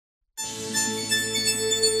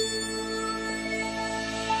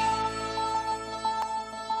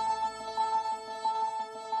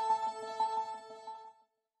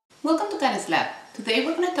Welcome to Karen's Lab. Today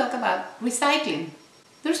we're going to talk about recycling.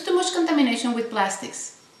 There's too much contamination with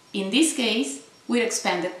plastics. In this case, with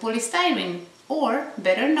expanded polystyrene, or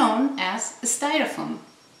better known as styrofoam.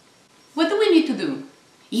 What do we need to do?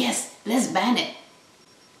 Yes, let's ban it.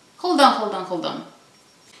 Hold on.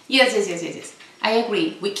 Yes. I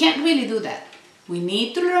agree, we can't really do that. We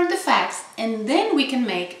need to learn the facts and then we can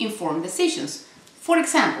make informed decisions. For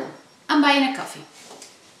example, I'm buying a coffee.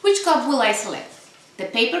 Which cup will I select? The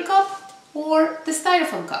paper cup or the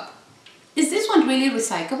styrofoam cup? Is this one really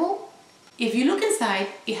recyclable? If you look inside,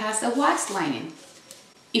 it has a wax lining.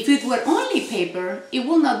 If it were only paper, it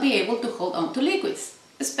will not be able to hold on to liquids,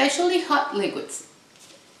 especially hot liquids.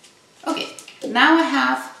 Okay, now I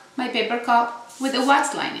have my paper cup with a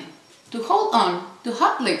wax lining. To hold on to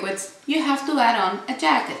hot liquids, you have to add on a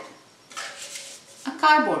jacket, a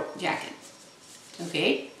cardboard jacket.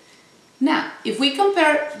 Okay? Now, if we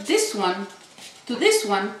compare this one to this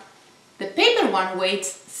one, the paper one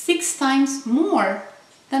weighs 6 times more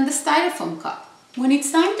than the styrofoam cup. When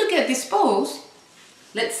it's time to get disposed,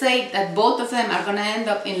 let's say that both of them are going to end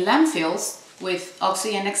up in landfills with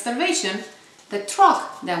oxygen extravation, the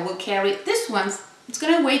truck that will carry these ones is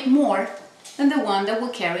going to weigh more than the one that will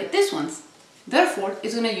carry these ones. Therefore,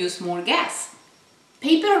 it's going to use more gas.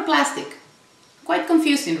 Paper or plastic? Quite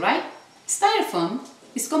confusing, right? Styrofoam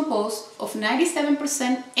is composed of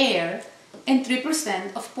 97% air and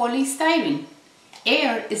 3% of polystyrene.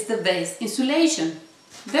 Air is the best insulation.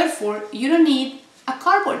 Therefore, you don't need a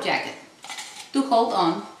cardboard jacket to hold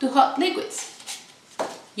on to hot liquids.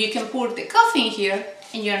 You can pour the coffee in here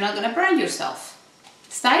and you're not going to burn yourself.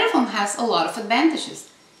 Styrofoam has a lot of advantages.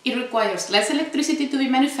 It requires less electricity to be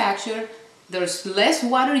manufactured, there's less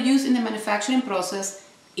water used in the manufacturing process,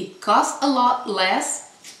 it costs a lot less.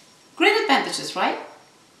 Great advantages, right?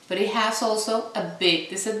 But it has also a big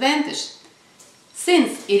disadvantage.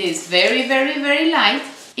 Since it is very light,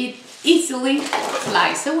 it easily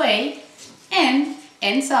flies away and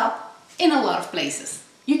ends up in a lot of places.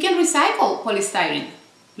 You can recycle polystyrene.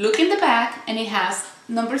 Look in the back and it has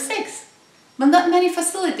number 6. But not many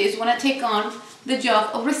facilities want to take on the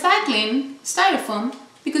job of recycling styrofoam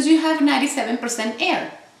because you have 97%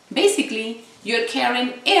 air. Basically, you're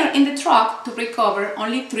carrying air in the truck to recover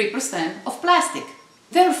only 3% of plastic.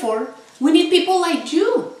 Therefore, we need people like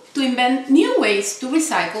you to invent new ways to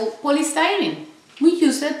recycle polystyrene. We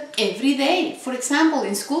use it every day. For example,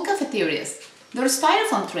 in school cafeterias, there are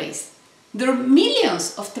styrofoam trays. There are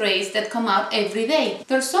millions of trays that come out every day.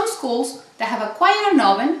 There are some schools that have acquired an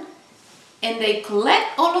oven and they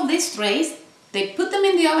collect all of these trays, they put them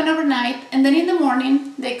in the oven overnight, and then in the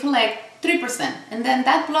morning they collect 3%. And then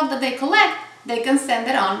that block that they collect, they can send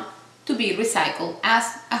it on to be recycled as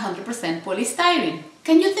 100% polystyrene.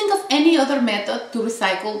 Can you think of any other method to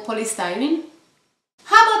recycle polystyrene?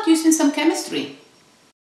 How about using some chemistry?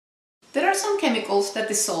 There are some chemicals that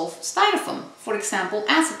dissolve styrofoam, for example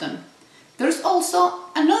acetone. There's also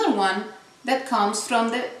another one that comes from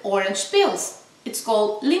the orange peels. It's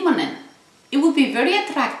called limonene. It would be very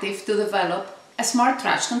attractive to develop a smart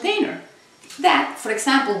trash container. That, for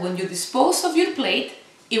example, when you dispose of your plate,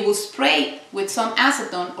 it will spray with some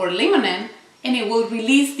acetone or limonene and it will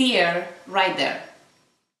release the air right there.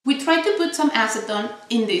 We tried to put some acetone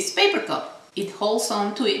in this paper cup. It holds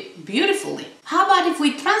on to it beautifully. How about if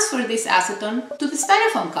we transfer this acetone to the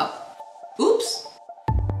styrofoam cup? Oops!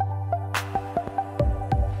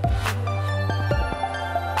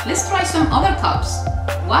 Let's try some other cups.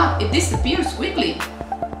 Wow, it disappears quickly.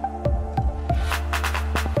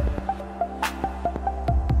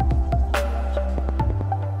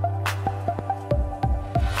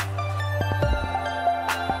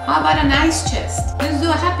 How about an ice chest? Let's do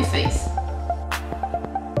a happy face.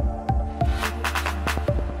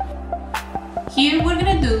 Here we're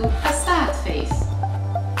gonna do a sad face.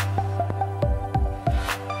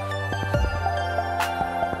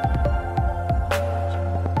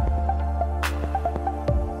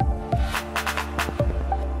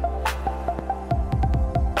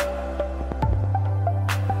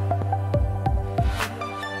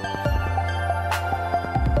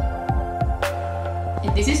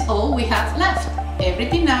 And this is all we have left.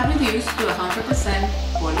 Everything now reduced to 100%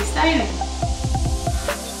 polystyrene.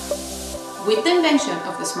 With the invention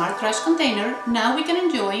of the smart trash container, now we can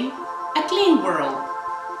enjoy a clean world.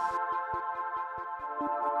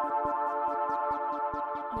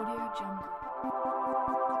 Audio Jungle.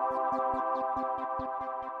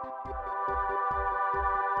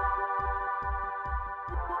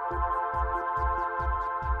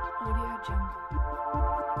 Audio Jungle.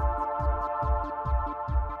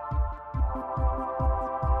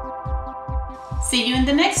 See you in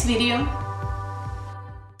the next video.